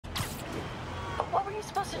you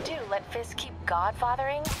supposed to do? Let Fisk keep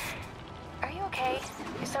godfathering? Are you okay?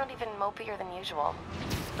 You sound even mopier than usual.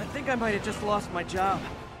 I think I might have just lost my job.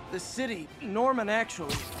 The city, Norman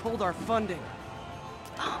actually, pulled our funding.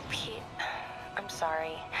 Oh, Pete. I'm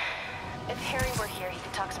sorry. If Harry were here, he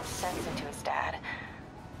could talk some sense into his dad.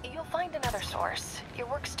 You'll find another source. Your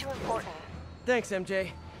work's too important. Thanks, MJ.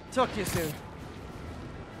 Talk to you soon.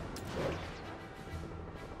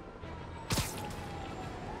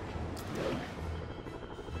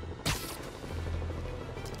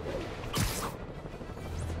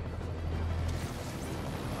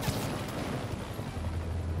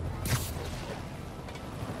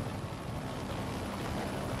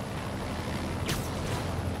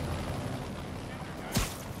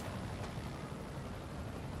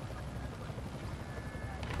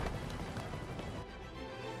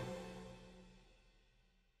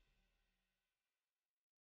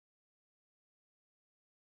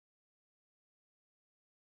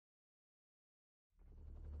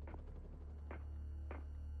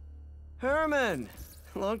 Herman!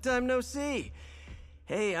 Long time no see.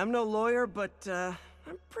 Hey, I'm no lawyer, but, I'm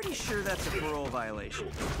pretty sure that's a parole violation.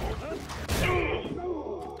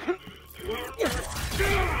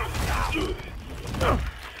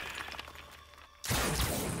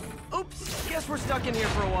 Oops, guess we're stuck in here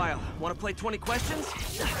for a while. Want to play 20 questions?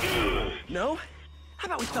 No? How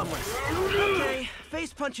about we thumb wrestle? Okay,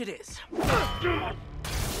 face punch it is.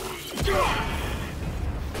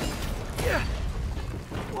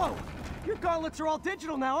 Whoa! Your gauntlets are all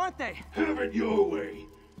digital now, aren't they? Have it your way.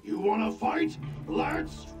 You wanna fight?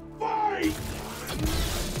 Let's fight!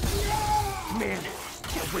 Man,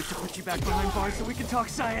 can't wait to put you back behind bars so we can talk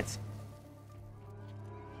science.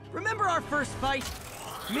 Remember our first fight?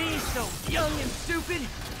 Me so young and stupid.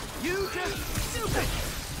 You just stupid.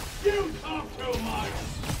 You talk too much!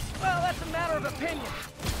 Well, that's a matter of opinion.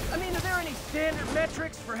 I mean, are there any standard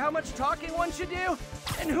metrics for how much talking one should do?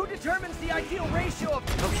 And who determines the ideal ratio of...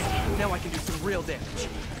 Okay, now I can do some real damage.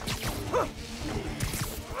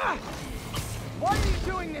 Why are you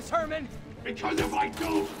doing this, Herman? Because if I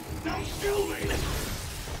don't, they'll kill me!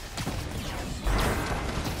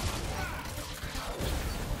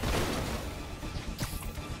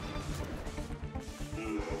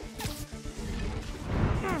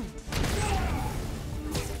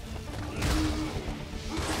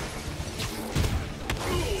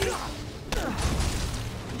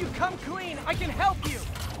 Come clean, I can help you!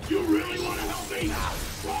 You really want to help me?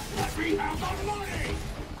 Just let me have the money!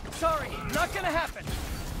 Sorry, not gonna happen.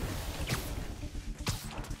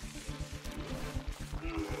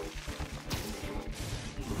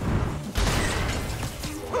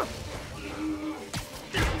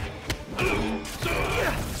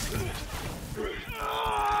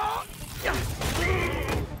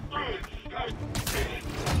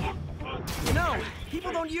 You know,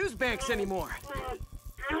 people don't use banks anymore.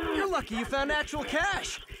 You're lucky you found actual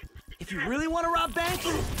cash. If you really want to rob banks,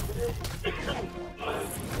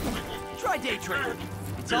 try day trading.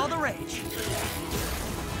 It's all the rage.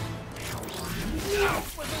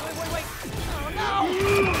 Wait. Oh, no!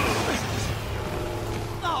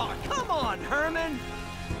 Oh, come on, Herman!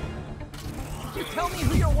 You tell me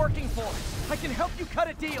who you're working for. I can help you cut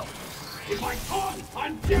a deal. If I talk,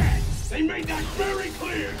 I'm dead! They made that very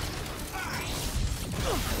clear!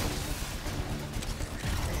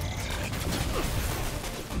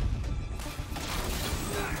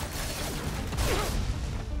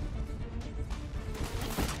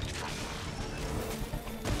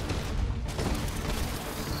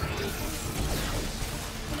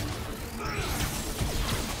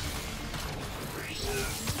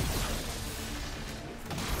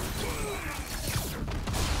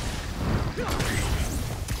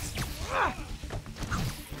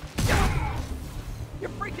 You're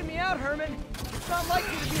freaking me out, Herman. It's not like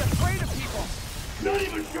you to be afraid of people. Not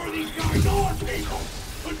even sure these guys are people!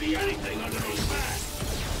 Could be anything under those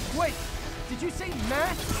masks! Wait, did you say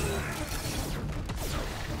masks?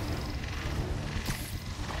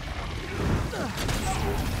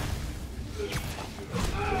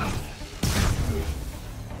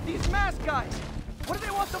 These mask guys! What do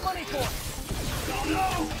they want the money for? Don't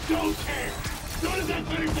know! Don't care! Soon as I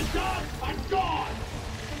finish the job, I'm gone!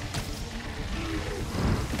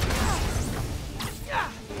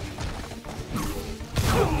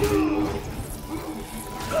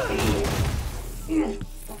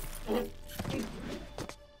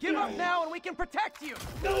 Give up now and we can protect you!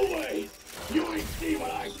 No way! You ain't see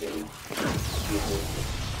what I see!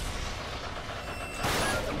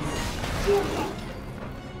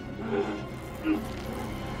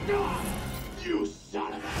 You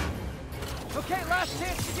son of a... Okay, last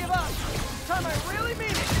chance to give up. This time I really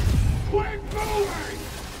mean it. Quit moving!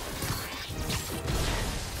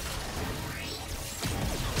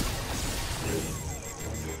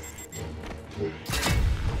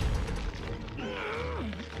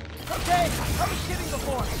 Okay, I was kidding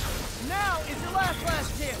before. Now is your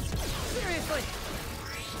last chance. Seriously.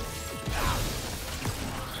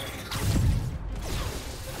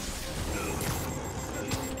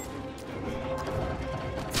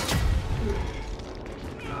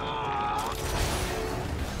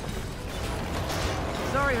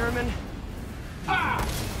 Sorry, Herman.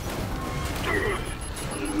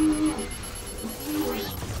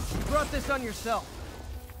 You brought this on yourself.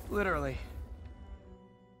 Literally.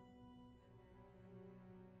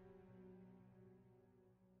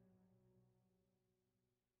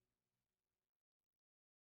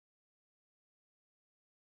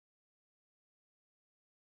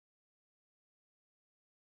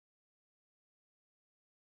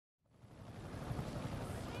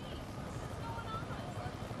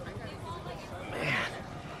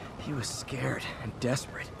 He was scared and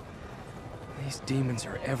desperate. These demons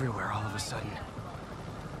are everywhere all of a sudden.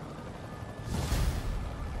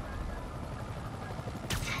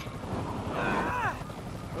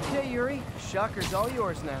 Okay, Yuri. Shocker's all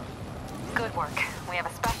yours now. Good work. We have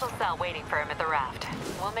a special cell waiting for him at the raft.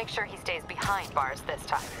 We'll make sure he stays behind bars this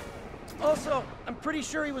time. Also, I'm pretty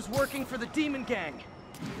sure he was working for the Demon Gang.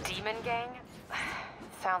 Demon Gang?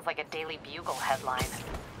 Sounds like a Daily Bugle headline.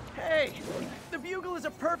 Hey, the Bugle is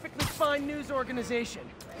a perfectly fine news organization.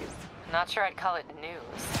 Not sure I'd call it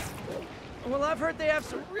news. Well, I've heard they have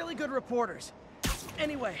some really good reporters.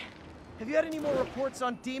 Anyway, have you had any more reports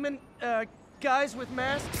on demon, guys with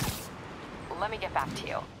masks? Let me get back to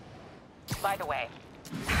you. By the way,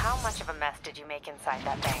 how much of a mess did you make inside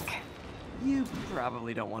that bank? You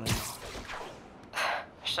probably don't want to know.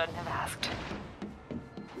 Shouldn't have asked.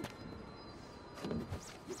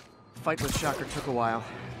 Fight with Shocker took a while.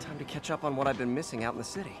 Time to catch up on what I've been missing out in the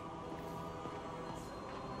city.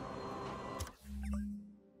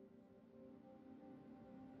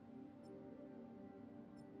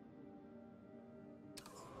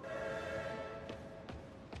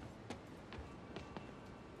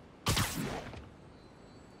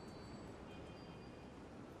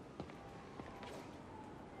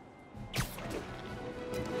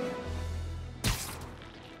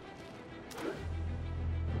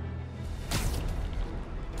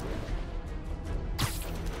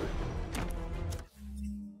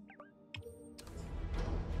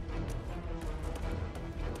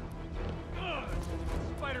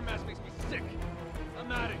 Mask makes me sick.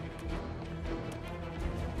 I'm out of here.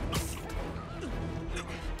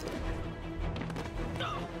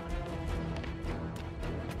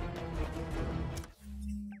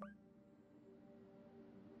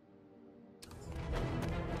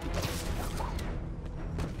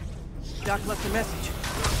 Doc left a message.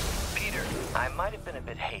 Peter, I might have been a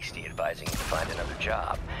bit hasty advising you to find another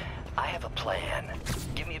job. I have a plan.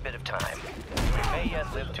 Give me a bit of time. We may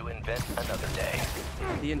yet live to invent another day.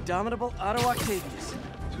 The indomitable Otto Octavius.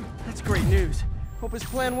 That's great news. Hope his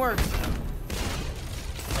plan works.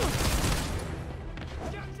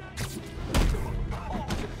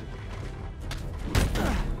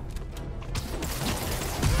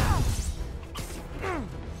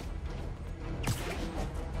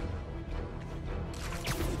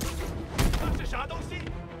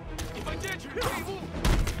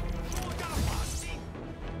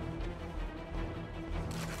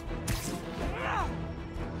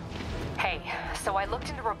 Hey, so I looked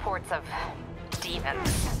into reports of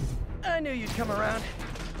demons. I knew you'd come around.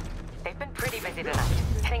 They've been pretty busy tonight,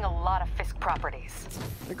 hitting a lot of Fisk properties.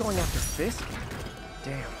 They're going after Fisk?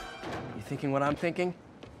 Damn. You thinking what I'm thinking?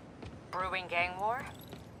 Brewing gang war?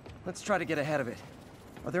 Let's try to get ahead of it.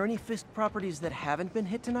 Are there any Fisk properties that haven't been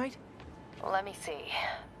hit tonight? Let me see.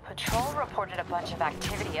 Patrol reported a bunch of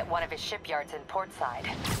activity at one of his shipyards in Portside.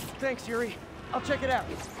 Thanks, Yuri. I'll check it out.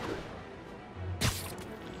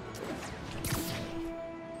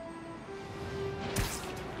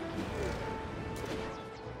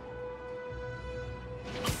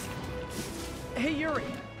 Hey, Yuri.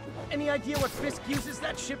 Any idea what Fisk uses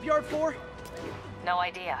that shipyard for? No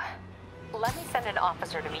idea. Let me send an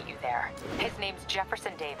officer to meet you there. His name's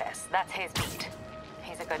Jefferson Davis. That's his beat.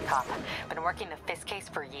 He's a good cop. Been working the Fisk case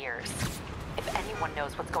for years. If anyone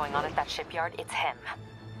knows what's going on at that shipyard, it's him.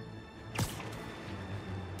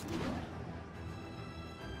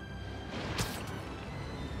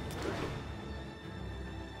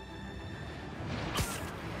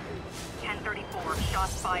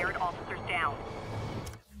 Shots fired, officers down.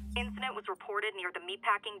 Incident was reported near the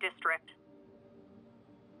meatpacking district.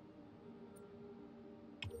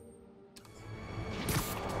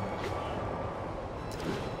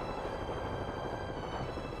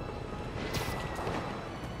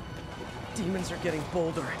 Demons are getting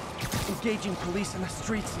bolder, engaging police in the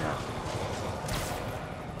streets now.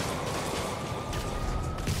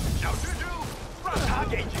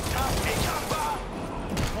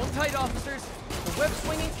 Hold tight, officers. The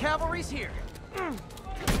web-swinging cavalry's here.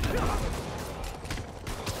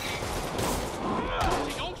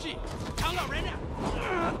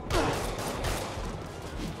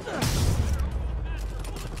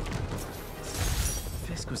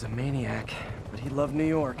 Fisk was a maniac, but he loved New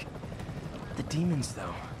York. The demons,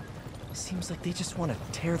 though, seems like they just want to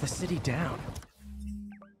tear the city down.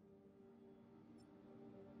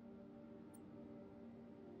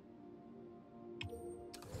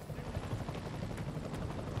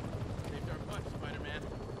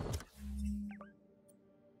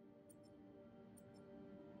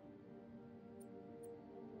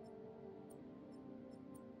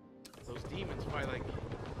 Those demons fight like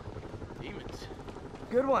demons.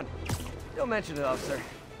 Good one. Don't mention it, officer.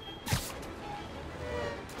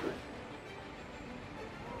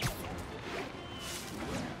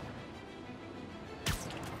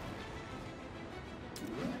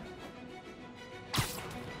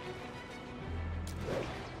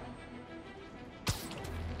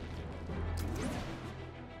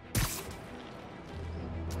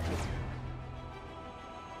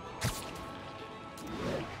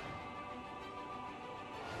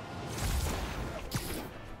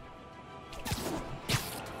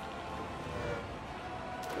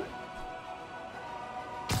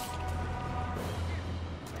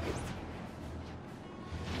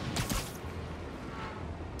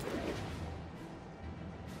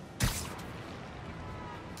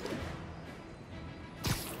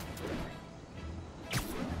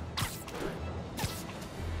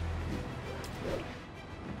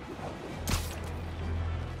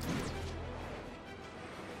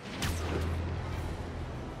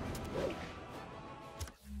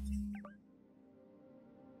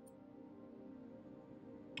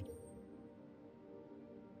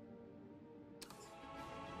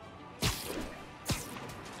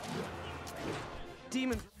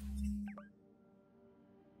 Demons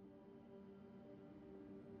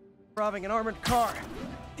robbing an armored car.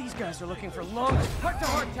 These guys are looking for long,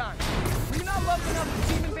 heart-to-heart time. Were you not loved enough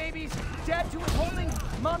with demon babies? Dad too withholding?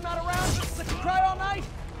 Mom not around? Let you cry all night?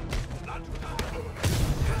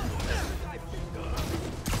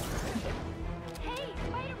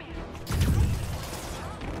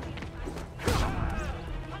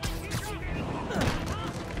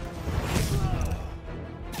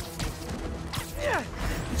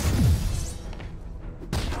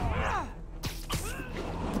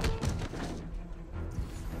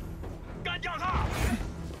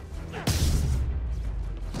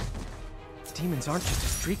 Demons aren't just a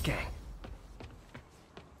street gang.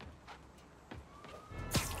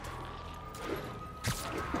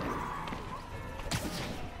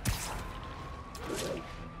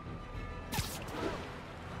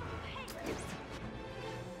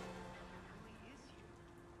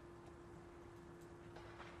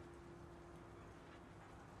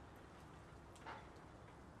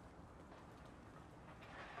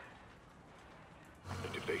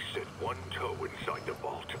 If they set one toe inside the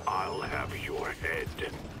vault, I'll have your head.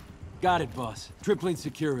 Got it, boss. Tripling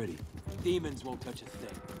security. Demons won't touch a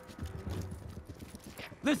thing.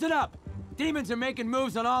 Listen up! Demons are making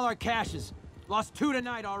moves on all our caches. Lost 2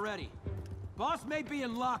 tonight already. Boss may be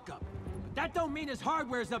in lockup, but that don't mean his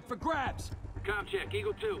hardware's up for grabs. Com check,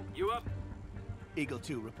 Eagle 2, you up? Eagle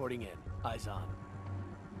 2 reporting in. Eyes on.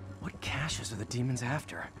 What caches are the demons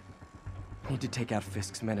after? Need to take out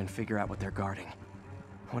Fisk's men and figure out what they're guarding.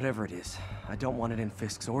 Whatever it is, I don't want it in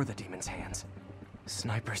Fisk's or the demons' hands.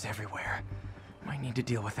 Snipers everywhere. Might need to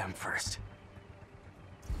deal with them first.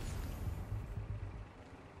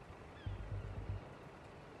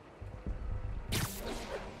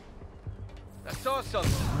 I saw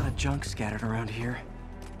something. A lot of junk scattered around here.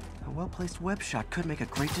 A well-placed web shot could make a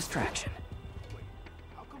great distraction.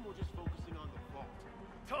 How come we're just focusing on the vault?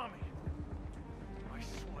 Tommy! I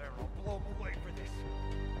swear I'll blow him away for this.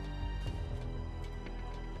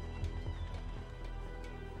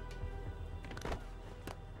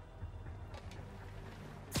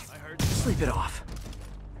 Sleep it off.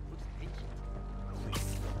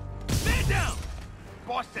 Stand down!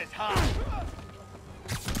 Boss says hi.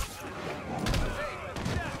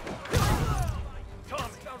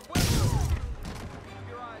 Tommy!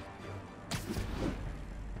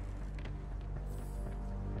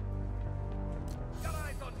 Got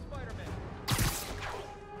eyes on Spider-Man.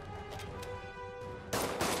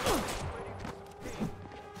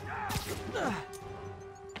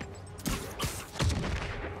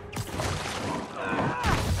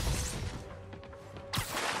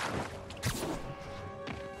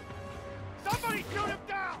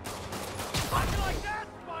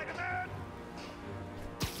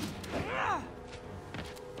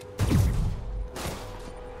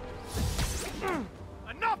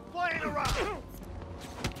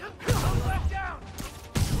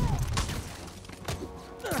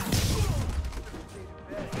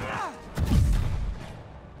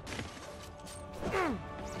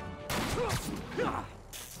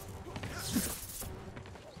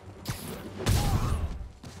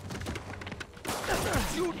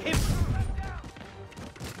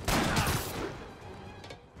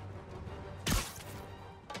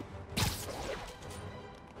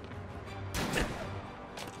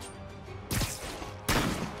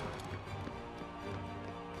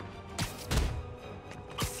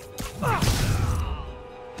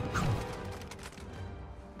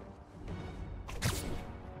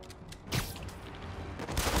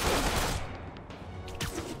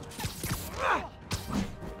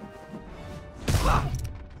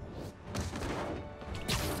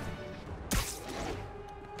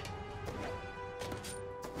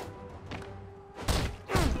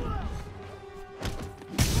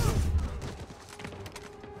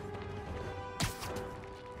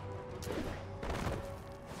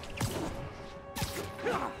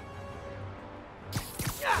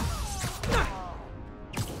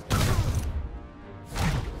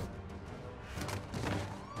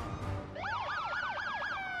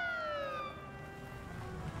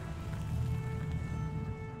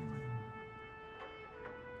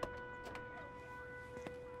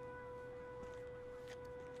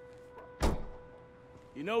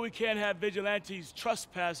 You know we can't have vigilantes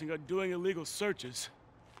trespassing or doing illegal searches.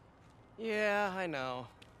 Yeah, I know.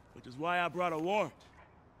 Which is why I brought a warrant.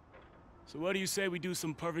 So what do you say we do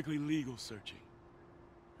some perfectly legal searching?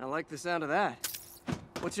 I like the sound of that.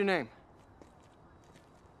 What's your name?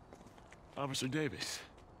 Officer Davis.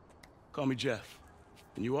 Call me Jeff.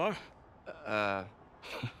 And you are?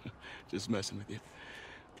 Just messing with you.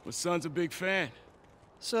 My son's a big fan.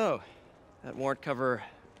 So, that warrant cover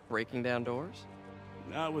breaking down doors?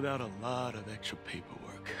 Not without a lot of extra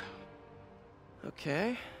paperwork.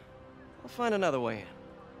 Okay. I'll find another way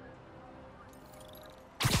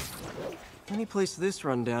in. Any place this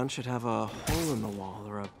rundown should have a hole in the wall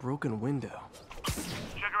or a broken window.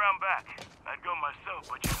 Check around back. I'd go myself,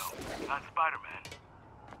 but you know, not Spider-Man.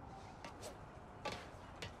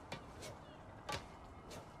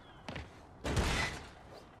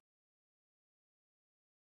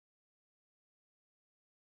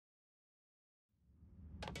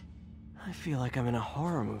 I feel like I'm in a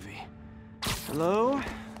horror movie. Hello?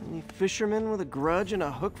 Any fisherman with a grudge and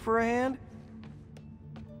a hook for a hand?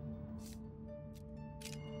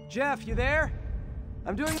 Jeff, you there?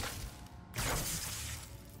 I'm doing...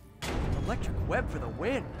 Electric web for the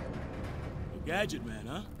win. A gadget man,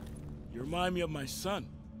 huh? You remind me of my son.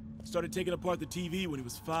 Started taking apart the TV when he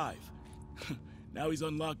was 5. Now he's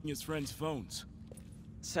unlocking his friends' phones.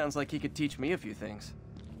 Sounds like he could teach me a few things.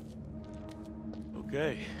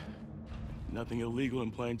 Okay. Nothing illegal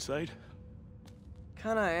in plain sight?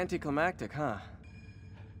 Kinda anticlimactic, huh?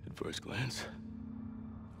 At first glance.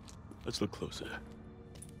 Let's look closer.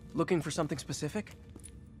 Looking for something specific?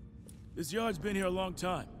 This yard's been here a long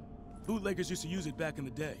time. Bootleggers used to use it back in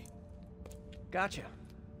the day. Gotcha.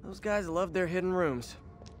 Those guys love their hidden rooms.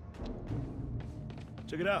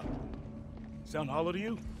 Check it out. Sound hollow to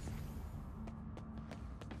you?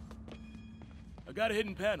 I got a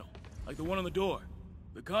hidden panel, like the one on the door.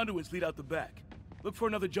 The conduits lead out the back. Look for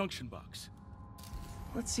another junction box.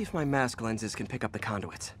 Let's see if my mask lenses can pick up the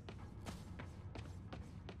conduits.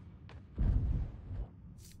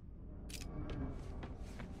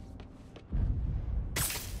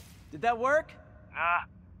 Did that work? Nah.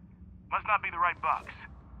 Must not be the right box.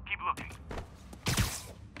 Keep looking.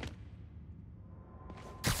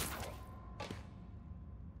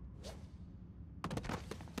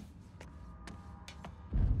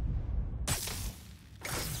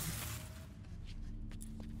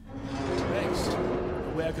 Thanks.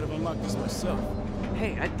 No way I could have unlocked this myself.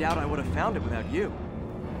 Hey, I doubt I would have found it without you.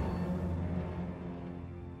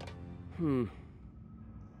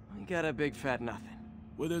 We got a big fat nothing.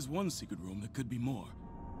 Well, there's one secret room that could be more.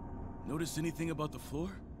 Notice anything about the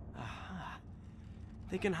floor? Aha.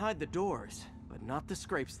 They can hide the doors, but not the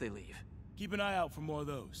scrapes they leave. Keep an eye out for more of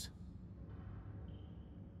those.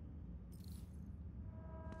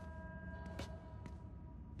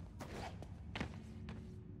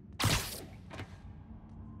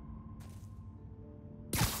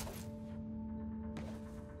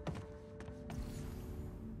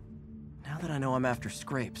 Now that I know I'm after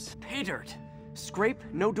scrapes, pay dirt. Scrape,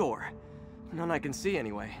 no door. None I can see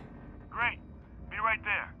anyway. Great. Be right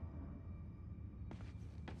there.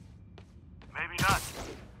 Maybe not.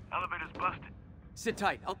 Elevator's busted. Sit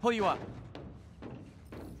tight, I'll pull you up.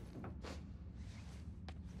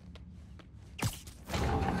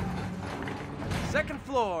 Second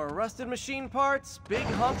floor, rusted machine parts, big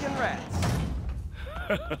honkin' rats.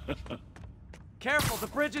 Careful, the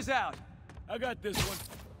bridge is out. I got this one.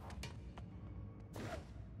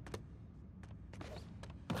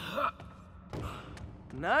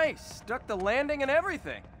 Nice, stuck the landing and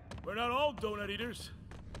everything. We're not all donut eaters.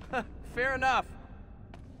 Fair enough.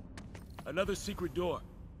 Another secret door.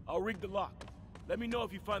 I'll rig the lock. Let me know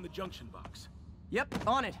if you find the junction box. Yep,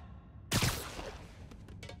 on it.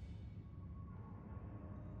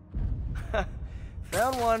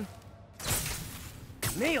 Found one.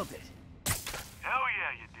 Nailed it. Hell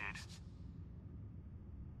yeah, you did.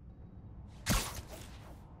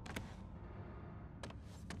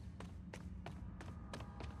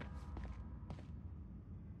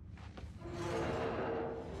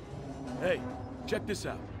 Hey, check this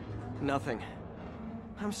out. Nothing.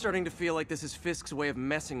 I'm starting to feel like this is Fisk's way of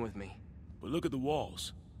messing with me. But look at the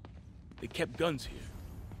walls. They kept guns here.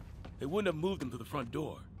 They wouldn't have moved them to the front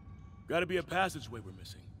door. Gotta be a passageway we're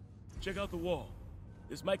missing. Check out the wall.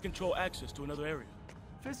 This might control access to another area.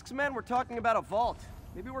 Fisk's men were talking about a vault.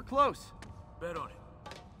 Maybe we're close. Bet on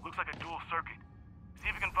it. Looks like a dual circuit. See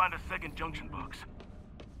if you can find a second junction box.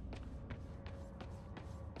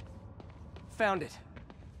 Found it.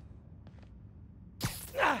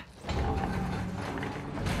 Ah!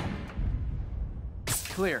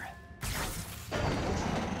 Clear.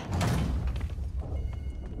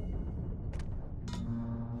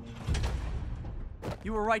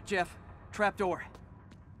 You were right, Jeff. Trapdoor.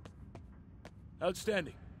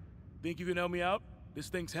 Outstanding. Think you can help me out? This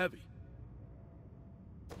thing's heavy.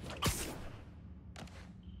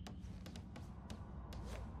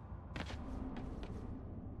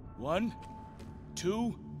 One,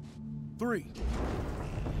 two, three.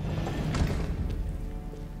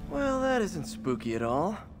 Well, that isn't spooky at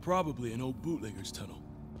all. Probably an old bootlegger's tunnel.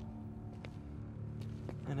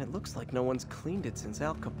 And it looks like no one's cleaned it since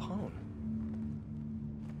Al Capone.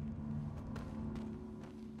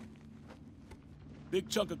 Big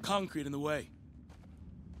chunk of concrete in the way.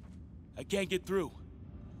 I can't get through.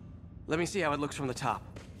 Let me see how it looks from the top.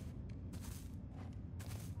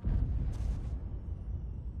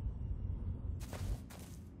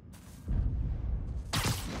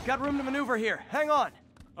 Got room to maneuver here. Hang on.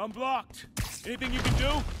 I'm blocked. Anything you can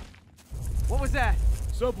do? What was that?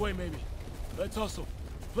 Subway, maybe. Let's hustle.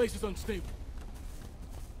 Place is unstable.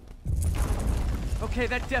 Okay,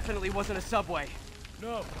 that definitely wasn't a subway.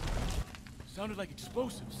 No. Sounded like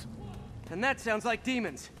explosives. And that sounds like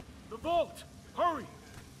demons. The vault! Hurry!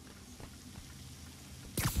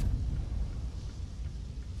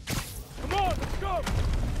 Come on, let's go!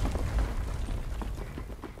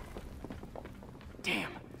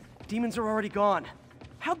 Damn. Demons are already gone.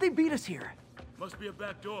 How'd they beat us here? Must be a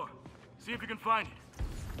back door. See if you can find it.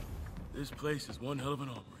 This place is one hell of an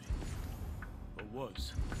armory. Or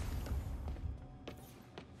was.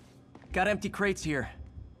 Got empty crates here.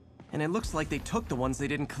 And it looks like they took the ones they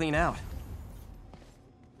didn't clean out.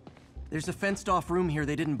 There's a fenced-off room here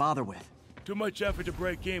they didn't bother with. Too much effort to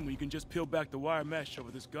break in when you can just peel back the wire mesh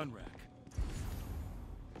over this gun rack.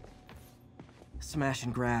 Smash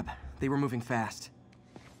and grab. They were moving fast.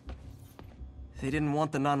 They didn't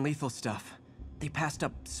want the non-lethal stuff. They passed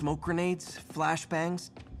up smoke grenades, flashbangs.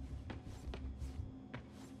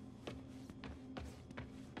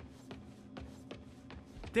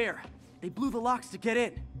 There! They blew the locks to get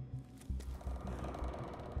in.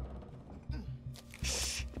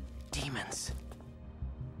 Shh! Demons.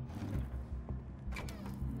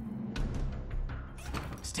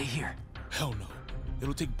 Stay here. Hell no.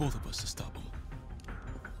 It'll take both of us to stop them.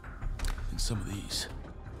 And some of these.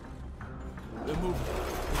 They're moving.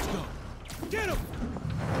 Let's go. Get him!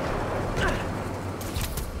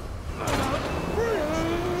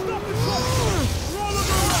 Stop the truck! Roll them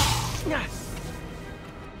around!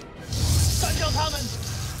 Stun coming!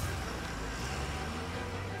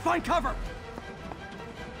 Find cover!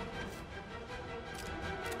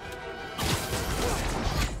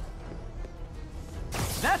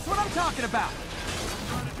 That's what I'm talking about!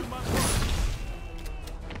 Trying to do my work.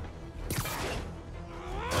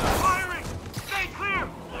 Firing! Stay clear!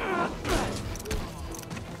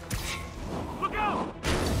 Look out!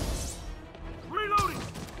 Reloading!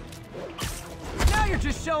 Now you're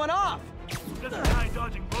just showing off! Just a guy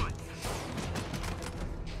dodging bullets.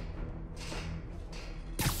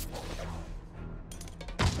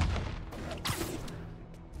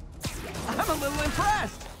 I'm a little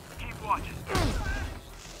impressed! Keep watching.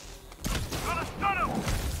 Gonna stun him!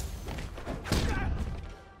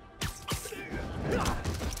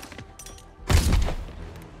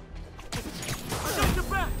 I got your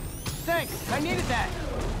back! Thanks, I needed that!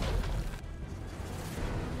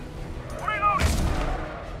 Reloading!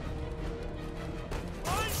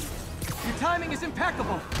 Your timing is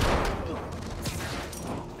impeccable!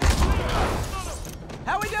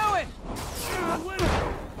 How we doing?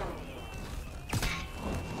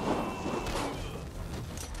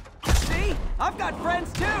 See? I've got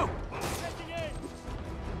friends too!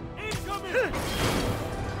 Incoming!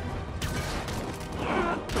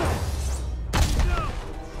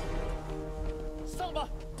 Samba!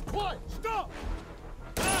 What? Stop!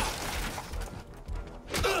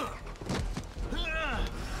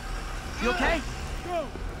 You okay? Go!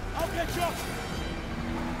 I'll catch up!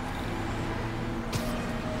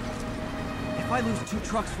 If I lose 2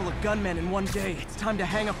 trucks full of gunmen in one day, it's time to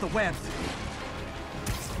hang up the webs.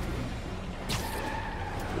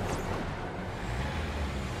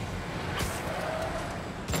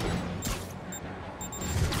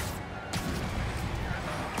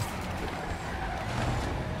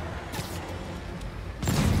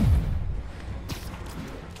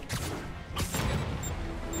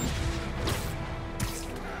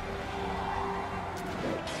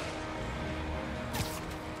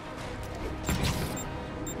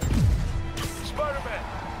 Spider-Man!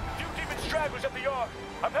 Few demon stragglers at the yard.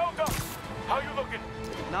 I'm held up. How you looking?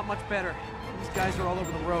 Not much better. These guys are all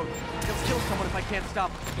over the road. They'll kill someone if I can't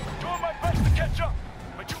stop them. Doing my best to catch up,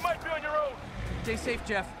 but you might be on your own. Stay safe,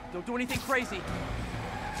 Jeff. Don't do anything crazy.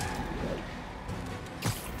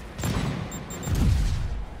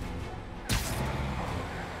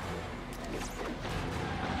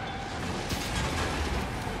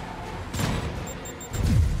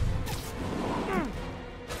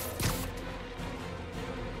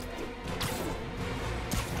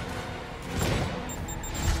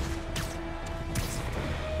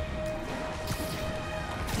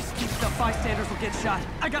 get shot.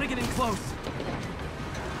 I gotta get in close.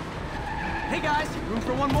 Hey guys, room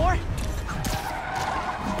for one more?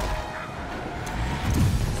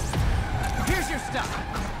 Here's your stuff.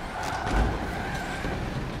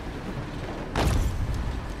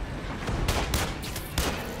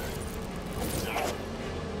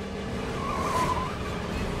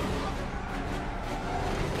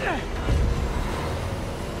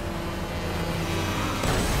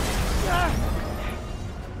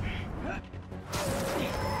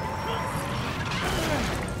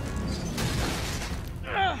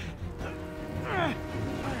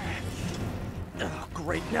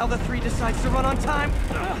 Great, now the 3 decides to run on time.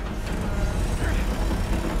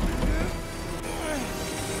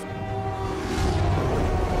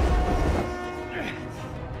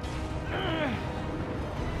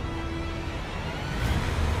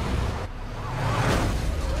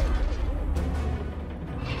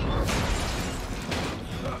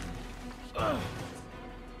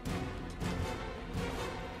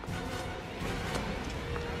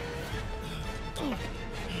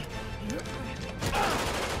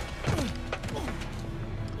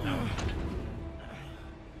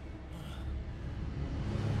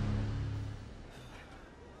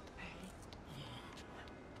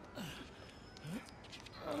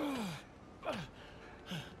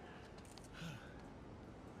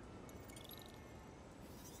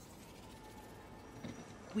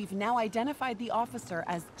 We've now identified the officer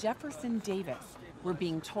as Jefferson Davis. We're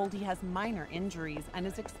being told he has minor injuries and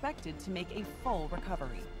is expected to make a full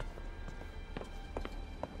recovery.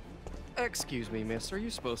 Excuse me, miss. Are you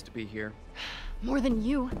supposed to be here? More than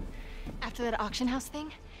you. After that auction house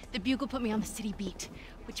thing, the Bugle put me on the city beat,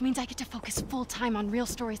 which means I get to focus full time on real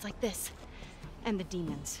stories like this. And the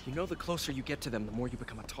demons. You know the closer you get to them, the more you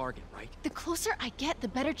become a target, right? The closer I get, the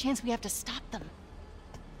better chance we have to stop them.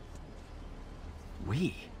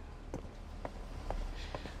 We?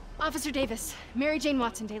 Officer Davis, Mary Jane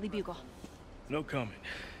Watson, Daily Bugle. No comment.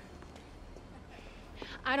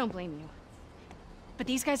 I don't blame you. But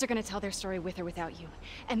these guys are gonna tell their story with or without you,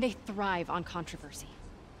 and they thrive on controversy.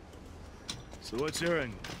 So what's your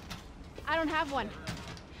end? I don't have one.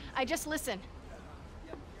 I just listen.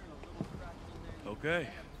 Okay.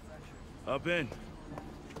 Up in.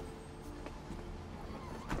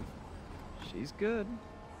 She's good.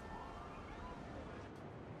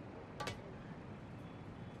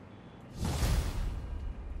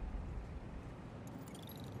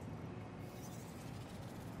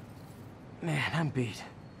 Man, I'm beat.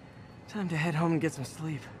 Time to head home and get some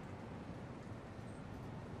sleep.